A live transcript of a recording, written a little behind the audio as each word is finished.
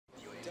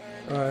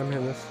Alright, I'm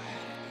hitting this.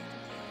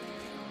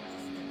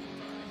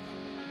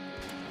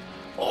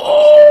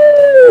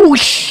 Oh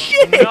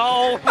shit!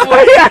 No way!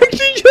 I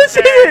actually just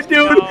hit it,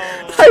 dude! No.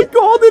 I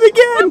called it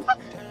again!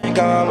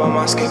 I'm on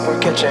my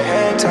skateboard catching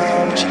hang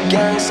time. She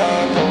gang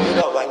sign, pull it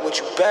up like what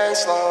you bang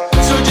slime.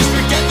 So just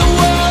forget the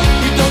world.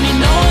 You don't need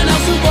no one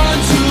else to run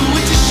to.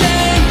 It's a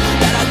shame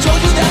that I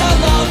told you that I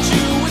loved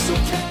you. It's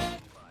okay.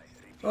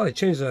 Oh, they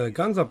changed the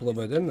guns up a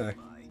little bit, didn't they?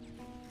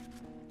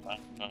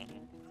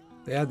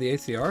 They had the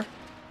ACR?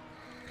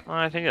 Well,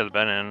 I think it's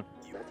been in.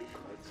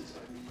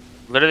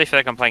 Literally feel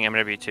like I'm playing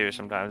MW3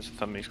 sometimes in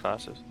some of these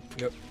classes.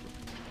 Yep.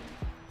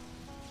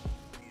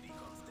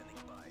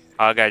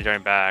 Oh, guy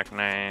joined back.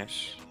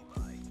 Nice.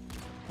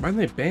 Why didn't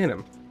they ban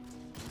him?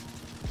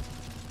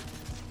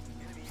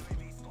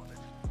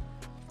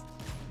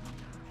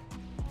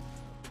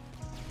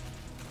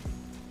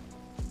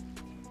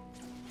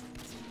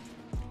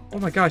 Oh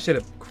my gosh, I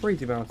had a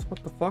crazy bounce.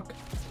 What the fuck?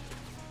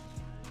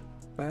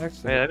 By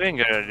accident. Yeah, that'd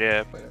be a good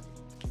idea. But...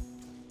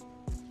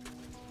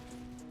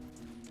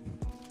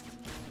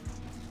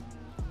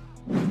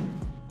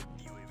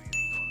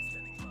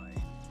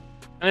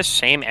 And the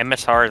same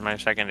MSR as my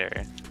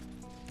secondary.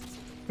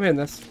 Man,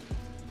 that's...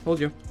 Told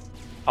you.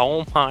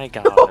 Oh my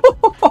god.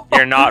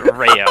 You're not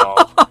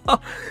real.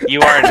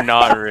 You are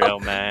not real,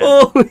 man.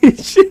 Holy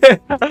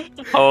shit!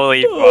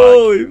 Holy fuck.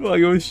 Holy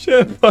fucking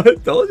shit! I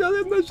told you I was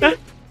hitting that shit.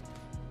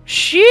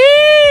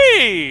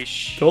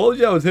 Sheesh! Told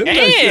you I was hitting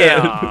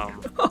Damn! that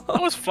shit.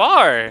 That was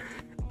far.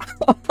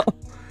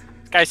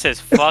 This guy says,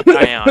 fuck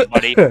Ion,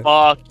 buddy.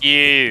 Fuck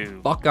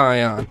you. Fuck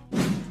Ion.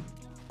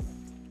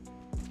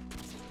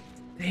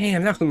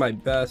 Damn, that was my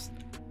best.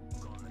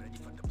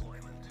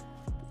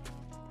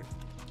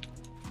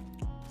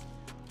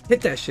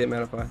 Hit that shit,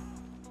 Mattify.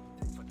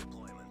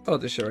 Oh,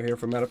 this shit right here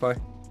from Mattify.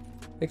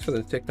 Thanks for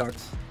the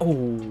TikToks.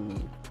 Oh.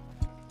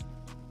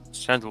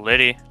 Sounds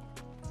litty.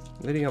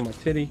 Liddy on my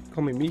titty.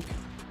 Call me Meek.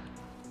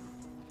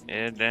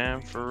 Yeah,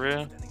 damn, for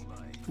real.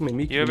 Call me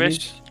Meek. You're,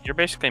 Meek. you're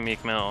basically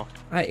Meek Mill.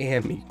 I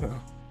am Meek, bro.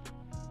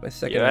 My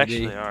second You ID.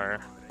 actually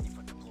are.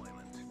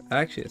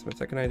 Actually, it's my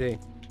second ID.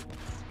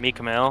 Meek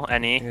Mill,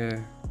 NE. Yeah.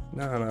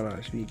 No,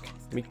 it's Meek.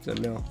 Meek the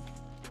Mill.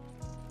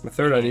 My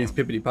third ID is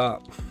Pippity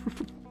Pop.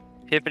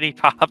 Pippity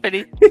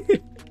poppity.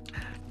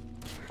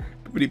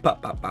 Pippity Pop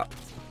Pop Pop.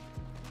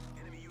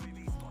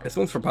 This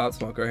one's for Pop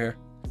Smoke right here.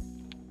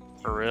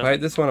 For real?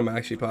 Right, this one I'm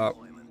actually Pop.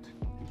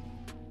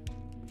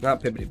 Not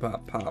Pippity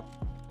Pop Pop.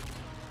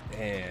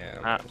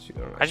 Damn.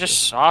 I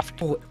just soft.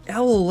 Oh,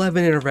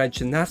 L11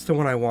 intervention. That's the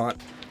one I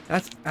want.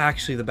 That's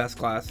actually the best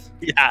class.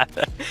 Yeah,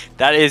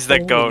 that is the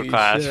GOAT Holy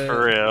class, shit.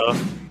 for real.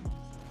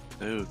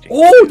 Dude.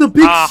 Oh, the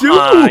big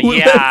suit!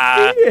 Yeah.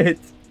 That's it!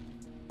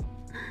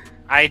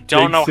 I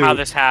don't Big know how suit.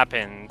 this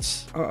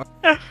happens.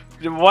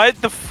 What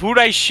the food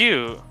I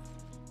shoot?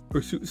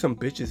 We're shooting some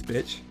bitches,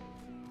 bitch.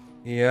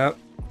 Yep.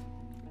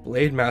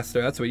 Blade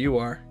Master, that's what you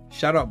are.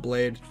 Shout out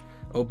Blade.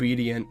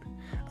 Obedient.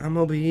 I'm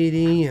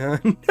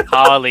obedient.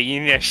 Holly,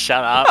 you need to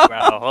shut up,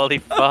 bro. Holy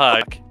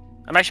fuck.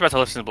 I'm actually about to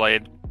listen to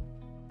Blade.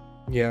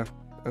 Yeah.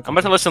 I'm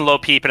about to listen to Low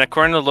Peep, and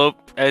according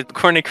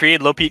to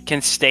Creed, Low Peep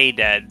can stay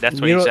dead.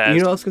 That's what he says.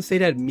 You know what else can say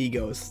that?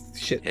 Migos.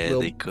 Shit, Yeah,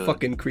 little they could.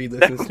 fucking Creed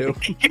listens to.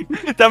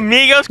 The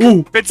Migos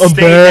Ooh, could a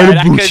stay bad dead.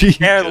 I Gucci. could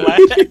care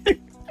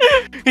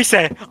less. He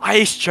said,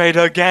 Ice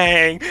Trader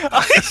Gang.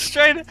 Ice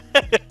Trader.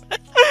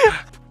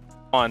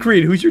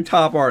 Creed, who's your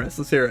top artist?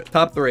 Let's hear it.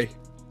 Top three.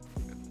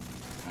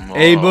 Oh.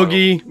 A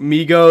Boogie,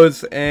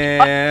 Migos,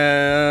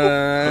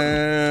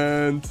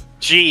 and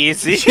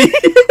G-Eazy.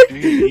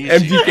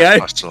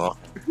 MGK. I saw.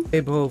 Hey,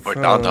 both. Or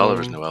Don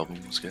Toliver's new album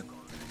was good.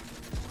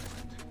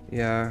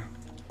 Yeah.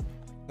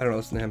 I don't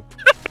listen to him.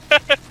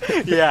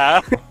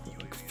 Yeah.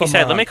 He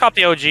said, on. let me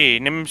copy OG.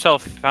 Name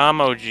himself Fam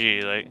OG.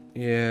 Like,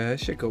 Yeah, that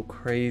shit go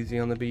crazy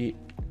on the beat.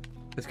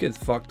 This kid's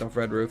fucked off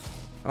Red Roof.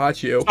 Oh,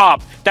 that's you.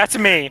 stop. That's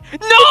me.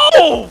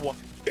 No!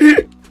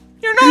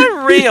 You're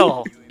not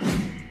real.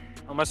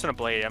 I'm listening to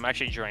Blade. I'm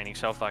actually draining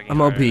so fucking I'm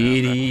hard.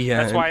 obedient.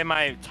 That's why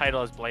my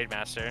title is Blade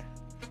Master.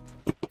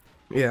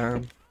 Yeah.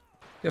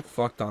 Get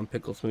fucked on,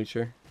 Pickle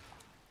Smoocher.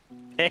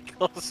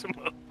 Pickle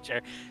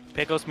Smoocher.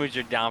 Pickle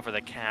Smoocher down for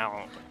the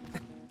count.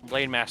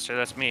 Blade Master,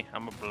 that's me.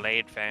 I'm a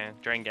Blade fan.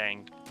 Drain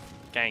gang.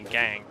 Gang,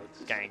 gang.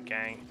 Gang,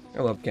 gang.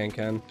 I love Can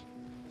Can.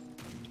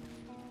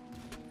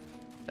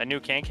 That new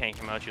Can Can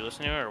came out. You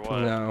listen to it or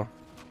what? No.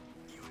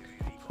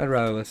 I'd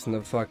rather listen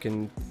to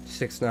fucking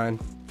 6ix9ine.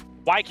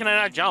 Why can I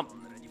not jump?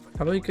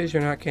 Probably because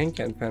you're not Can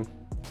Can fan.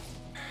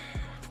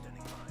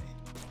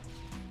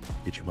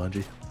 Get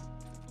Jumanji.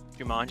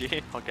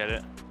 Jumanji? I'll get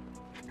it.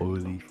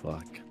 Holy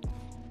fuck.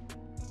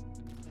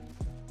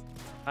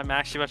 I'm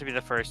actually about to be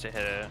the first to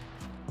hit it.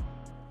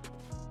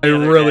 I The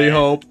other really day.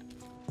 hope.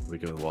 We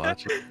gonna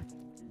watch it.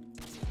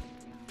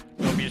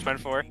 Hope you just went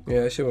for it.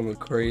 Yeah, that shit went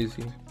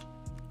crazy.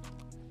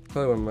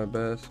 Probably one of my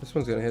best. This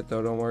one's gonna hit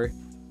though, don't worry.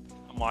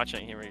 I'm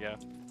watching. Here we go.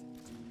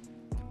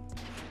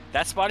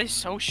 That spot is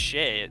so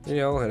shit.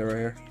 Yeah, I'll hit it right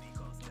here.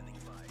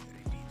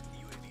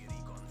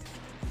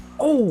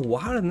 Oh,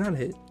 how did that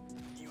hit?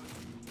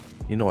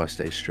 You know I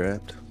stay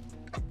strapped.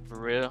 For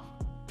real.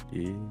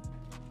 Yeah.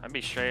 I'd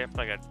be straight up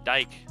like a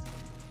dyke.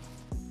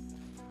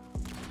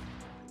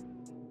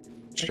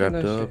 Strapped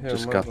that shit up, here,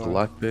 just got the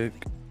motherfucker. lockpick.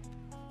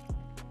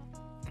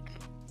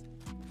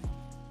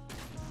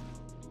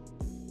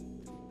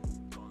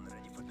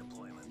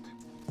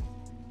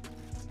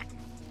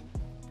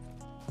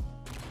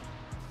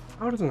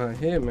 How doesn't that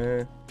hit,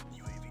 man?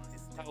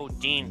 Oh,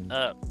 Dean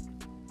up.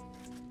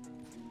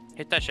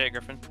 Hit that shit,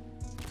 Griffin.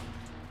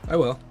 I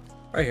will.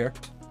 Right here.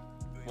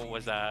 What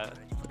was that?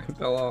 I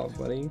fell off,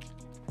 buddy.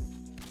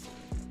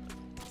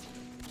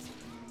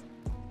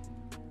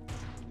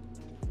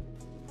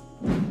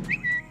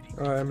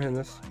 Alright, I'm hitting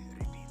this.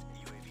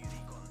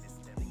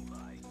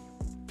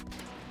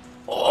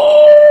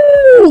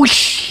 Oh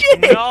shit!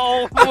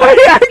 No way!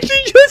 I actually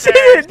just hit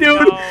it, dude!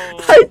 No.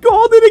 I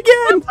called it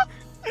again!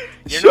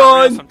 You're not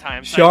real Sean!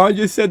 sometimes. Sean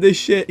just said this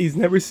shit. He's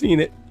never seen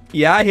it.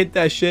 Yeah, I hit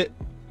that shit.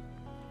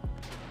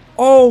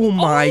 Oh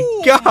my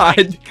god!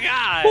 My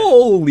God!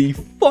 Holy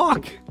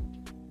fuck!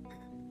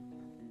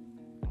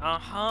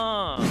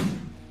 Uh-huh.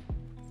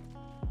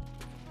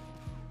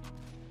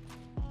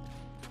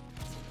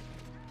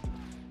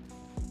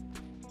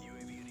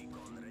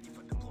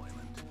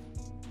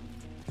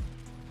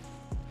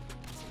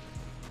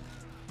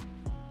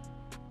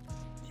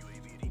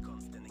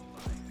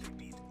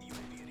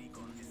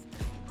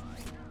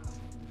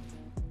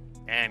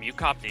 Damn, you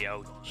copped the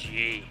OG.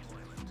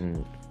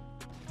 Mm.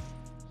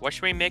 What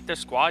should we make the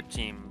squad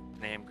team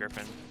name,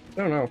 Griffin? I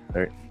don't know.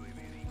 Alright.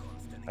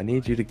 I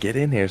need you to get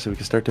in here so we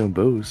can start doing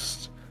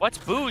boosts. What's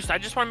boost? I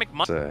just want to make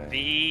money.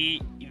 Say.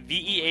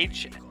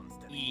 V-E-H-E-M-T.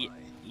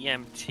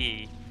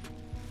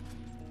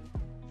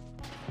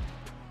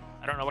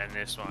 I don't know what in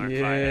this one.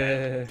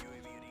 Yeah.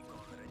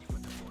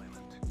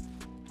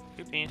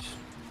 Two piece.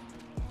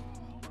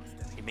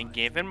 You've been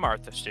giving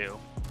Martha stew.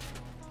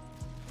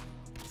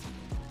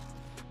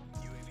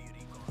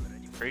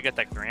 Where you got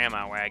that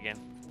grandma wagon?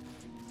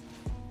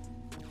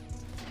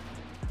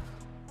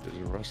 There's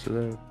a roster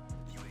there.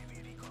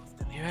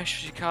 You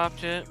actually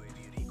copped it.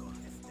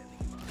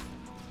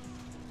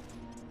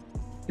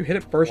 You hit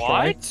it first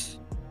try. What?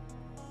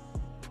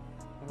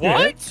 You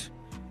hit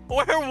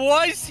What? Where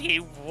was he?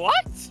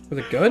 What? Was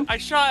it good? I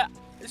shot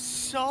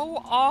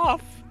so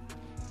off.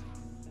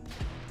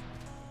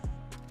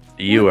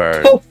 You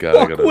are What the gotta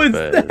fuck go to was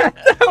bed. that?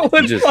 That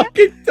was just-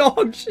 fucking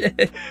dog shit.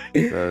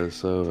 That is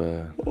so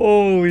bad.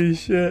 Holy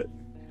shit.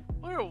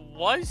 Where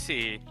was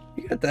he?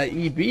 You got that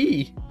E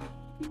EB.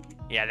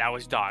 Yeah, that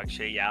was dog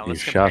shit. Yeah, You let's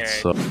shot compare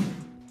so. it.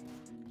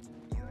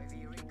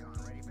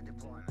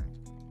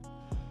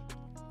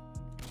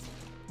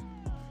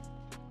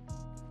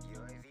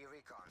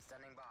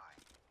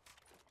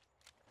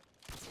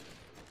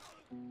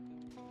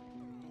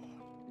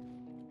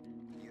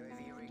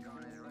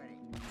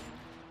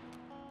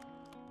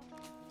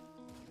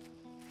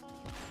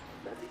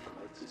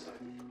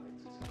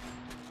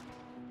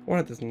 One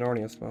at this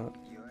Narnia spot.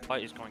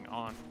 What is going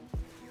on?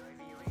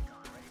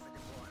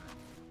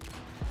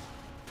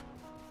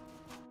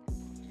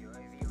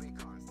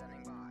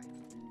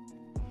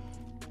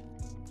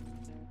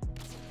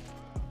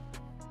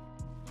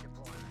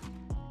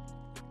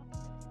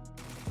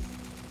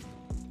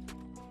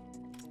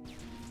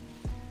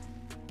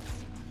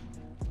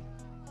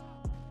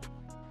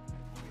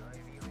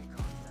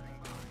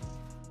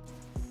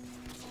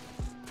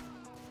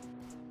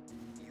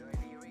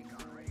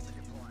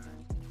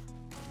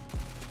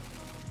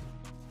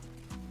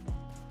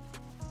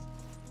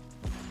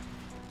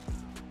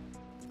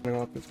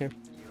 Running off this game.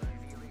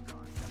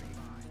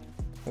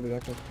 I'll be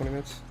back in 20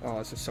 minutes. Oh,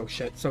 this is so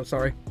shit. So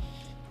sorry.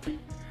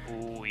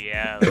 Oh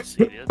yeah, let's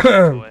see. Let's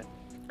do it.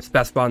 It's the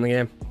best spot in the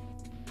game.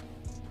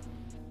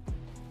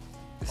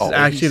 This Oh, is he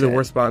actually the said-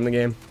 worst spot in the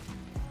game.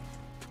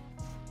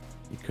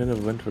 You couldn't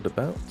have went for the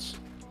bounce.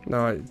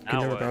 No, I can That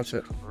never was bounce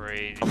it.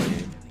 crazy.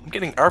 I'm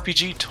getting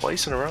RPG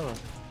twice in a row.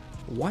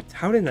 What?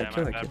 How didn't I Yeah,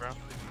 kill my that bad, kid?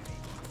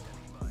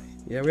 bro.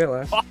 Yeah, we got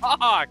last.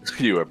 Fuck!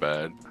 You are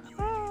bad.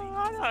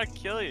 How did I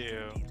kill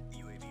you?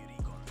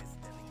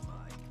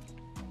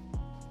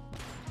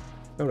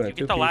 Oh, You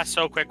get the last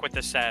so quick with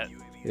the set.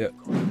 Yep.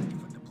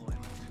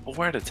 Oh,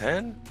 we're at a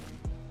 10?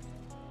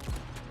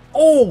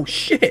 Oh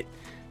shit!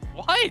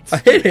 What? I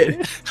hit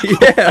it.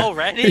 Yeah.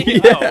 Already?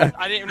 Yeah. Oh,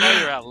 I didn't know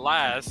you were at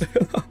last.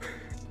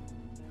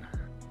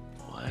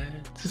 What?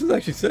 This is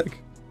actually sick.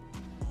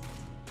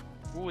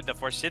 Ooh, the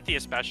Forsythia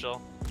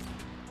special.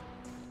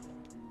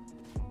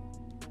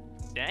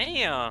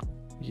 Damn.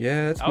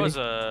 Yeah, that's That me.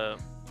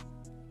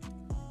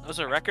 was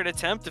a record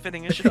attempt to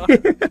finish it off.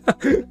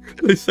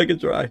 The second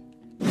try.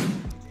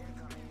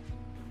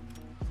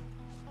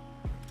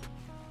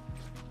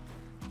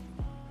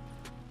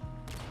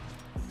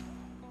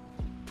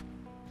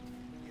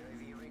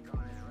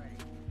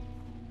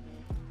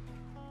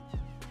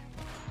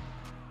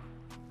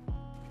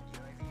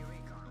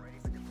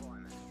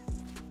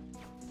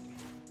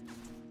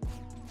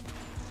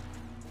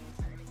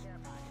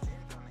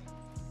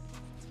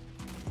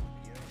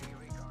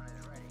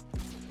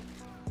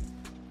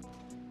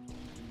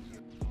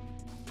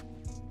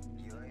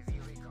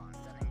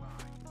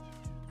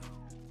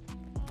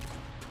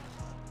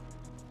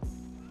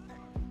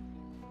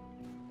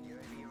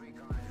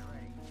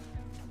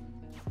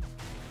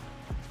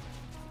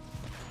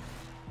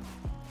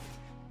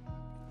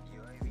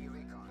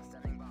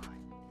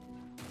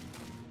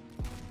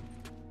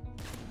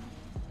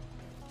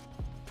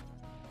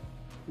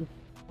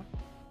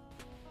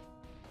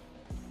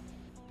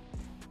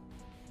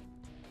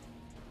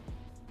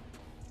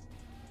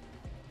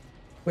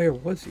 Where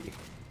was he?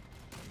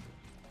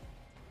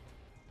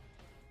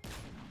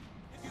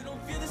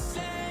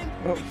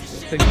 Oh,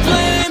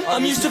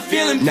 I'm used to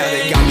feeling pain. Now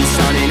they got me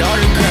signing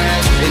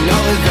autographs and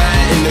all of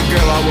that, and the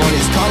girl I want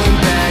is calling